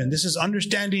in heaven. This is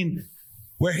understanding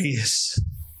where He is.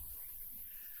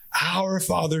 Our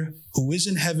Father who is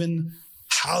in heaven,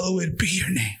 hallowed be your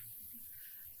name.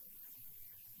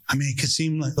 It could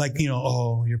seem like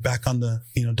you're back on the,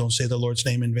 don't say the Lord's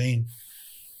name in vain.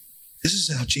 This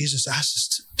is how Jesus asks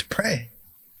us to pray.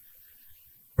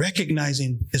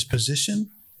 Recognizing His position,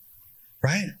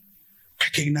 right?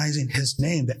 Recognizing His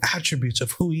name, the attributes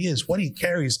of who He is, what He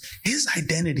carries, His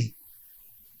identity.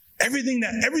 Everything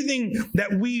that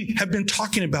we have been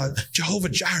talking about, Jehovah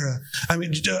Jireh,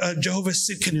 Jehovah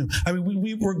Sidkenu.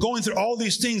 We're going through all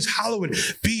these things. Hallowed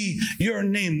be your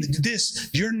name.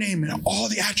 Your name, and all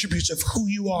the attributes of who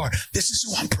you are. This is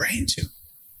who I'm praying to.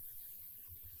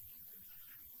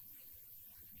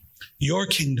 Your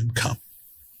kingdom come.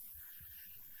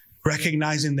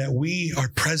 Recognizing that we are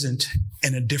present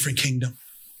in a different kingdom.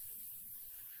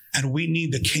 And we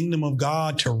need the kingdom of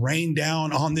God to rain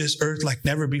down on this earth like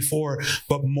never before,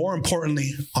 but more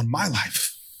importantly, on my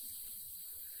life.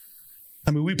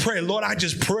 We pray, Lord, I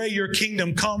just pray your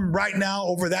kingdom come right now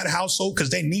over that household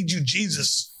because they need you,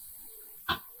 Jesus.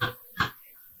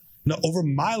 No, over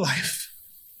my life.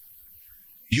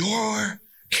 Your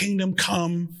kingdom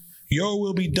come. Your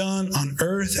will be done on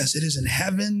earth as it is in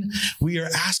heaven. We are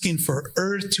asking for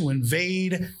earth to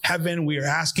invade heaven. We are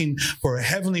asking for a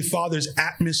heavenly Father's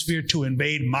atmosphere to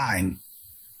invade mine.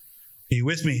 Are you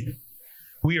with me?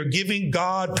 We are giving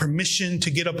God permission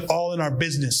to get up all in our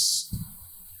business.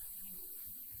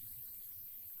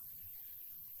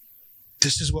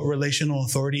 This is what relational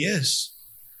authority is.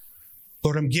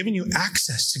 Lord, I'm giving you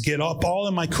access to get up all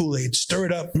in my Kool-Aid, stir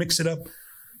it up, mix it up,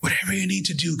 whatever you need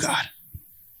to do, God.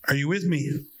 Are you with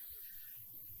me?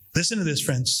 Listen to this,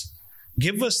 friends.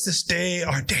 Give us this day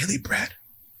our daily bread.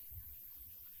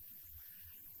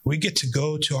 We get to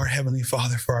go to our Heavenly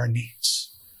Father for our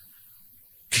needs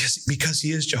because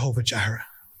He is Jehovah Jireh.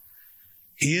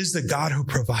 He is the God who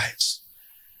provides.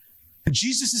 And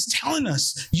Jesus is telling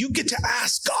us, you get to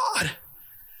ask God.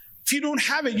 If you don't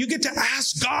have it, you get to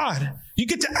ask God. You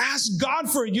get to ask God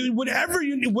for it. Whatever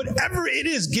it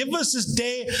is, give us this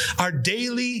day our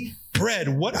daily bread.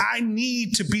 What I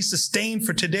need to be sustained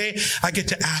for today, I get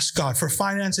to ask God. For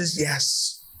finances,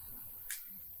 yes.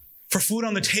 For food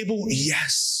on the table,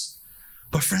 yes.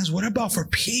 But friends, what about for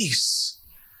peace?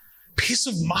 Peace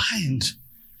of mind.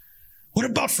 What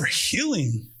about for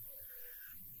healing?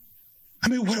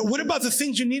 What about the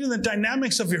things you need in the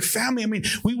dynamics of your family?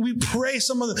 We pray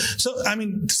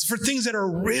for things that are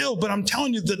real, but I'm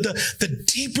telling you, the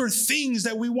deeper things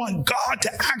that we want God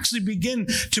to actually begin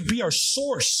to be our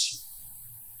source.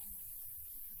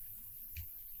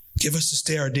 Give us this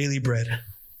day our daily bread.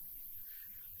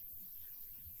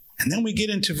 And then we get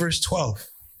into verse 12.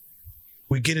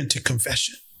 We get into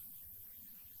confession.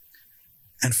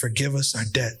 And forgive us our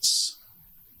debts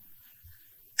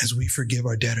as we forgive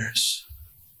our debtors.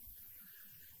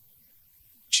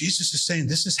 Jesus is saying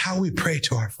this is how we pray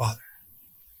to our Father.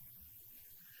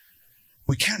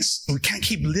 We can't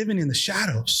keep living in the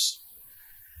shadows.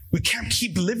 We can't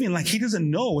keep living like He doesn't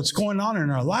know what's going on in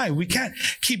our life. We can't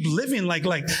keep living like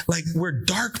we're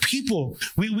dark people.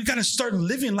 We got to start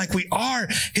living like we are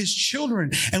His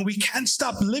children. And we can't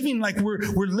stop living like we're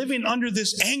living under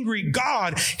this angry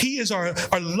God. He is our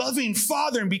loving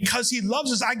Father. And because He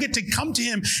loves us, I get to come to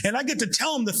Him and I get to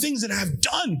tell Him the things that I have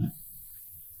done.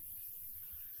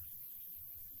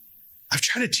 I've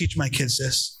tried to teach my kids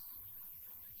this.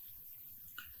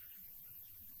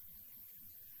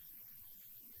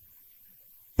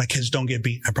 My kids don't get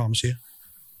beat, I promise you.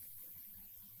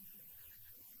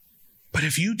 But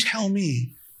if you tell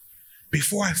me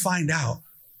before I find out,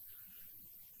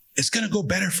 it's going to go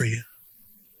better for you.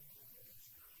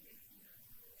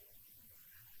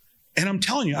 And I'm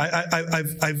telling you,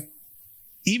 I've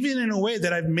even in a way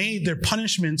that I've made their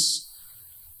punishments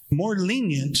more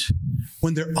lenient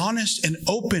when they're honest and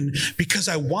open, because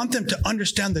I want them to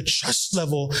understand the trust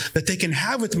level that they can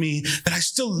have with me, that I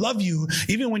still love you,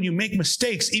 even when you make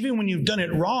mistakes, even when you've done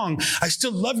it wrong, I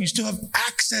still love you, still have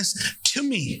access to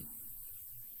me.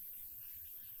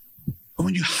 But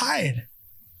when you hide,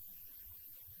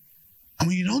 and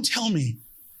when you don't tell me,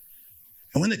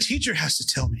 and when the teacher has to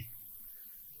tell me,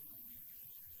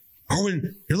 or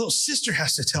when your little sister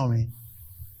has to tell me,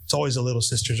 it's always the little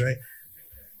sisters, right?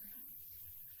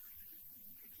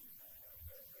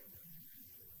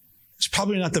 It's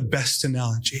probably not the best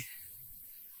analogy.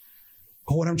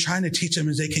 But what I'm trying to teach them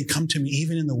is they can come to me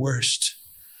even in the worst.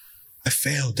 I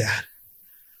failed, Dad.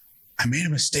 I made a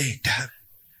mistake, Dad.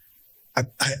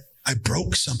 I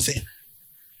broke something.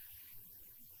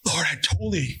 Lord,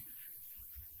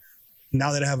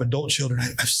 now that I have adult children,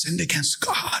 I've sinned against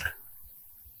God.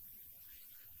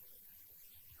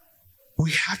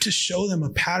 We have to show them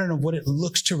a pattern of what it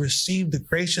looks to receive the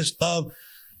gracious love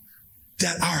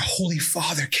that our Holy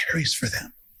Father carries for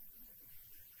them.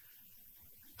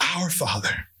 Our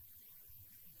Father,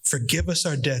 forgive us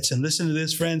our debts. And listen to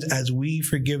this, friends, as we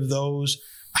forgive those,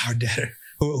 our debtor,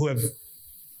 who have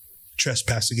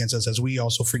trespassed against us, as we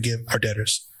also forgive our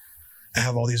debtors. I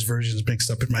have all these versions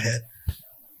mixed up in my head.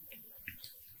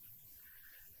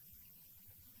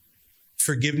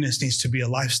 forgiveness needs to be a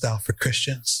lifestyle for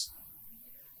Christians.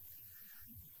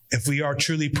 If we are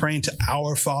truly praying to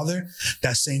our Father,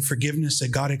 that same forgiveness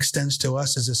that God extends to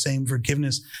us is the same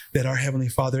forgiveness that our Heavenly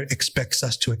Father expects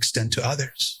us to extend to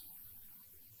others.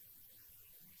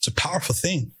 It's a powerful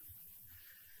thing.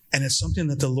 And it's something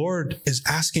that the Lord is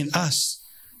asking us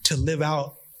to live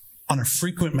out on a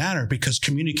frequent manner, because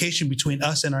communication between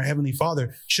us and our Heavenly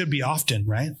Father should be often,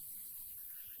 right?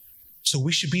 So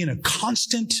we should be in a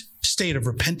constant state of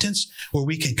repentance where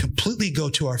we can completely go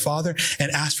to our Father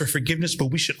and ask for forgiveness, but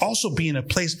we should also be in a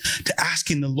place to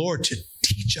asking the Lord to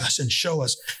teach us and show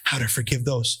us how to forgive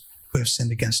those who have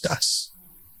sinned against us.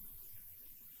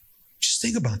 Just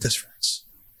think about this, friends,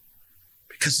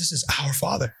 because this is our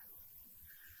Father.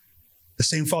 The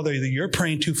same Father that you're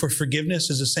praying to for forgiveness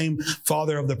is the same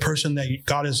Father of the person that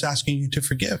God is asking you to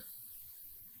forgive.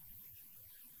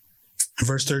 In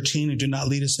verse 13, do not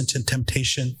lead us into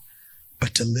temptation,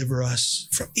 but deliver us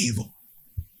from evil.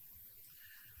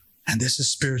 And this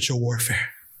is spiritual warfare.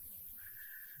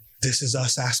 This is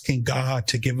us asking God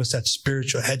to give us that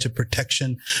spiritual hedge of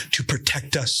protection, to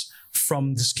protect us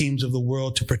from the schemes of the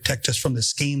world, to protect us from the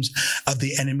schemes of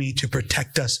the enemy, to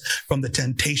protect us from the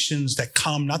temptations that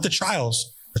come, not the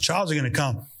trials. The trials are going to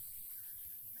come.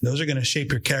 Those are going to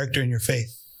shape your character and your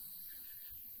faith.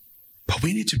 But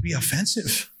we need to be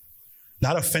offensive.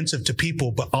 Not offensive to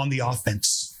people, but on the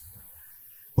offense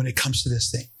when it comes to this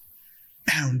thing.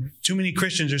 Man, too many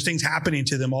Christians, there's things happening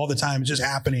to them all the time. It's just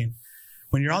happening.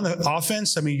 When you're on the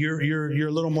offense, I mean, you're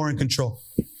a little more in control.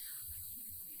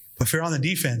 But if you're on the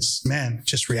defense, man,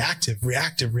 just reactive.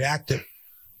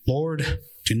 Lord,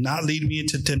 do not lead me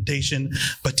into temptation,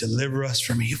 but deliver us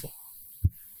from evil.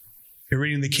 If you're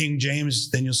reading the King James,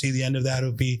 then you'll see the end of that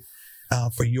will be,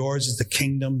 for yours is the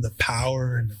kingdom, the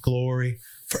power, and the glory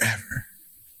forever.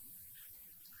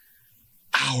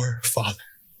 Our Father.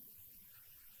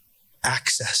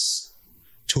 Access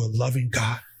to a loving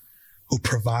God who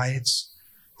provides,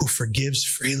 who forgives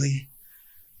freely,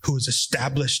 who has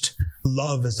established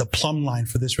love as the plumb line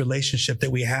for this relationship that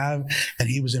we have, and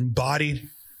he was embodied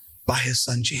by his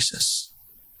son, Jesus.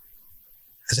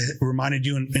 As I reminded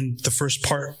you in the first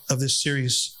part of this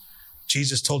series,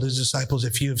 Jesus told his disciples,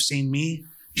 if you have seen me,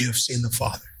 you have seen the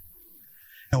Father.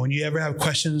 And when you ever have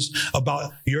questions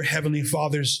about your Heavenly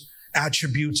Father's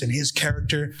attributes and his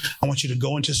character, I want you to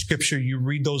go into Scripture, you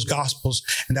read those Gospels,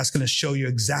 and that's going to show you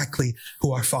exactly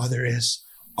who our Father is.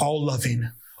 All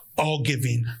loving, all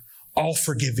giving, all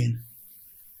forgiving,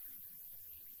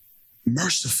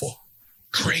 merciful,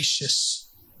 gracious,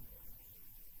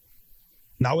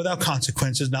 not without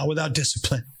consequences, not without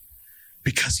discipline,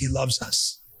 because he loves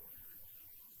us.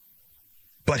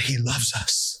 But he loves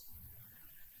us.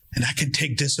 And I can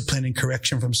take discipline and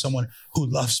correction from someone who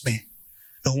loves me,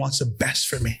 who wants the best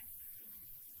for me.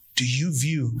 Do you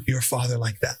view your Father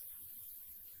like that?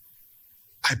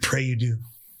 I pray you do.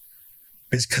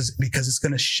 Because it's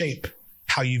going to shape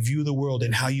how you view the world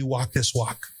and how you walk this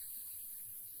walk.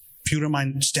 If you don't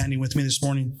mind standing with me this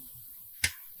morning.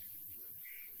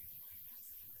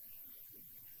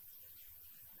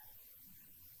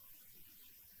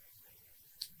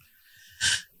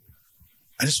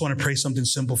 I just want to pray something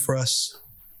simple for us.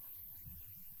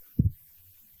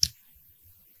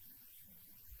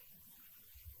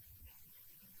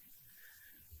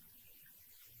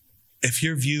 If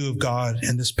your view of God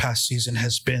in this past season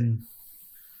has been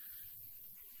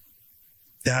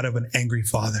that of an angry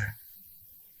father,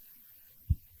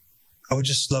 I would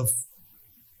just love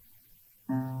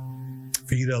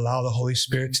for you to allow the Holy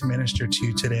Spirit to minister to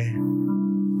you today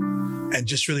and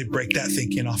just really break that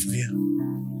thinking off of you.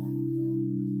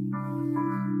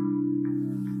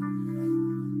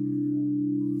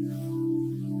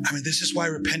 I mean, this is why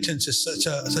repentance is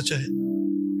such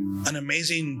an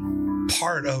amazing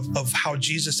part of how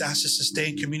Jesus asks us to stay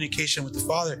in communication with the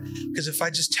Father. Because if I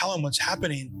just tell him what's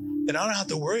happening, then I don't have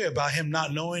to worry about him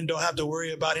not knowing, don't have to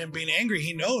worry about him being angry.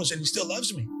 He knows and he still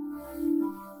loves me.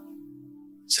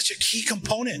 Such a key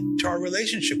component to our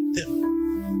relationship with him.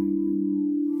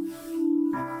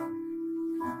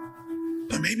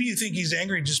 But maybe you think he's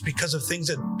angry just because of things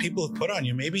that people have put on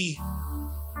you. Maybe,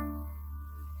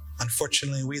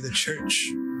 unfortunately, we, the church,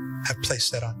 have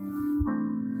placed that on.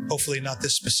 Hopefully not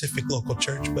this specific local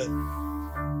church, but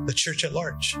the church at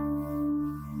large. I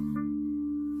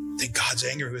think God's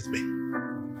angry with me.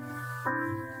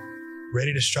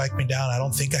 Ready to strike me down. I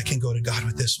don't think I can go to God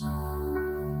with this.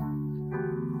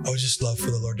 I would just love for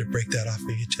the Lord to break that off of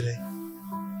you today.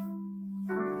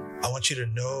 I want you to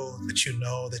know that you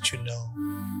know that you know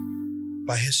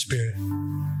by his Spirit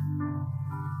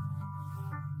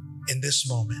in this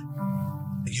moment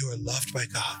that you are loved by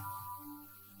God.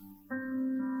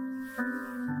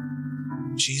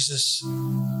 Jesus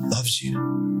loves you.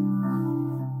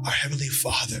 Our Heavenly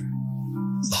Father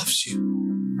loves you.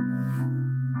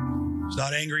 He's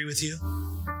not angry with you.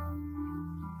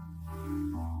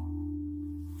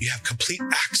 You have complete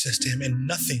access to him, and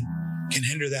nothing can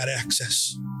hinder that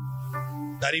access.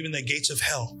 Not even the gates of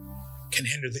hell can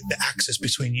hinder the access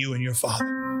between you and your Father.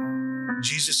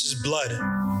 Jesus' blood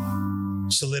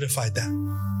solidified that.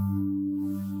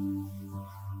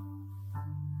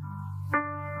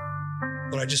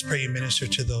 Lord, I just pray you minister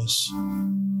to those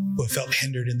who have felt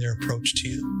hindered in their approach to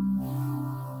you.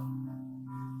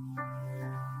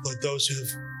 Lord, those who have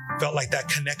felt like that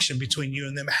connection between you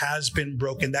and them has been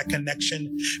broken. That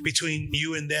connection between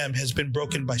you and them has been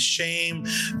broken by shame,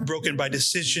 broken by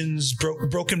decisions,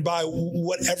 broken by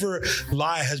whatever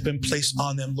lie has been placed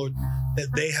on them, Lord,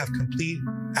 that they have complete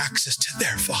access to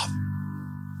their Father.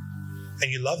 And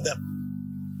you love them.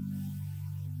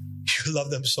 You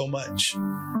love them so much.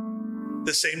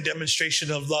 The same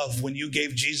demonstration of love when you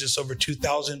gave Jesus over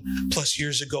 2,000 plus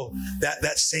years ago,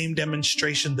 that same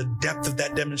demonstration, the depth of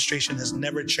that demonstration has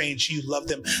never changed. You love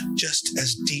them just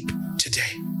as deep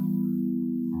today.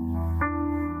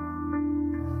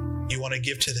 You want to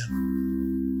give to them.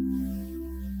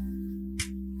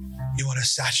 You want to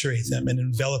saturate them and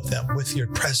envelop them with your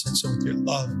presence and with your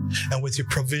love and with your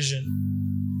provision.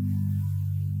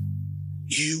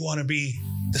 You want to be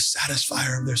the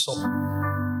satisfier of their soul.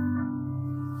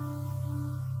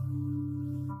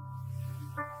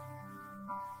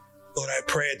 Lord, I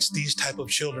pray it's these type of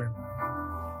children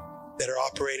that are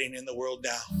operating in the world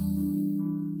now.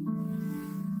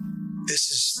 This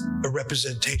is a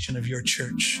representation of your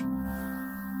church.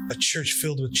 A church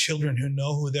filled with children who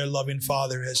know who their loving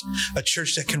Father is. A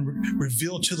church that can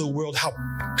reveal to the world how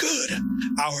good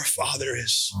our Father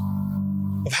is.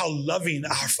 Of how loving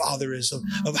our Father is.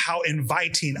 Of how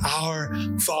inviting our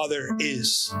Father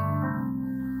is.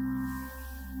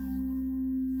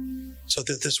 So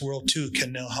that this world too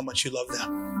can know how much you love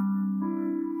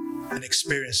them and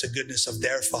experience the goodness of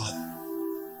their Father,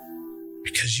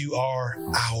 because you are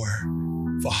our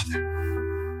Father.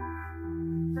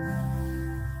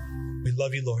 We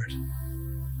love you, Lord.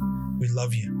 We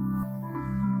love you.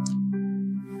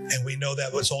 And we know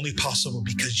that was only possible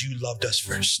because you loved us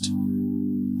first.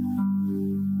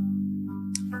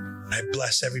 And I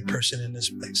bless every person in this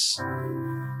place.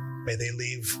 May they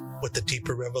leave with a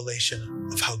deeper revelation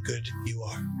of how good you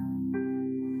are.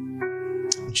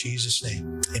 In Jesus'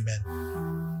 name, amen.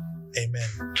 Amen.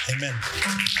 Amen.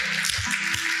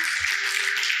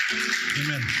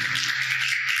 Amen.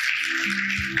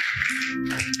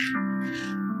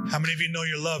 How many of you know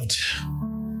you're loved?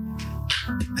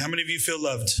 How many of you feel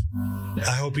loved?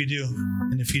 I hope you do.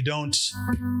 And if you don't,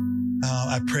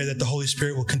 I pray that the Holy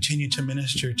Spirit will continue to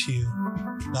minister to you,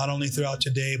 not only throughout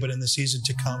today, but in the season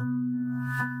to come.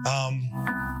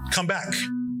 Come back.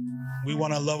 We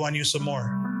want to love on you some more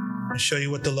and show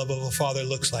you what the love of a Father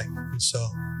looks like. And so,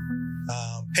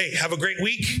 hey, have a great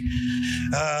week.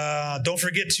 Don't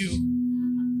forget to,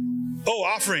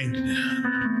 offering.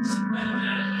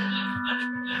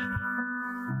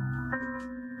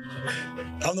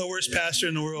 I'm the worst pastor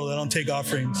in the world. I don't take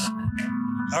offerings.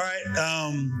 All right.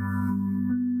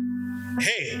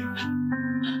 Hey,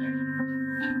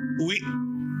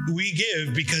 we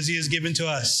give because he has given to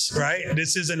us, right?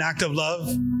 This is an act of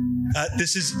love.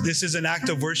 This is an act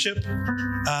of worship.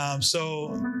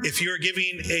 So if you're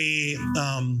giving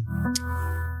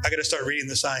I got to start reading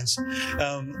the signs.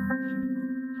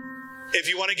 If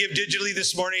you want to give digitally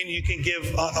this morning, you can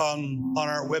give on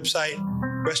our website,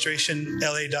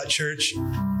 restorationla.church,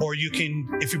 or you can,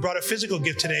 if you brought a physical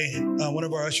gift today, one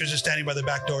of our ushers is standing by the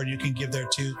back door and you can give there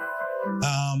too.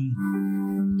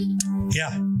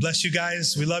 Yeah, bless you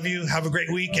guys. We love you. Have a great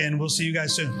week, and we'll see you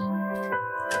guys soon.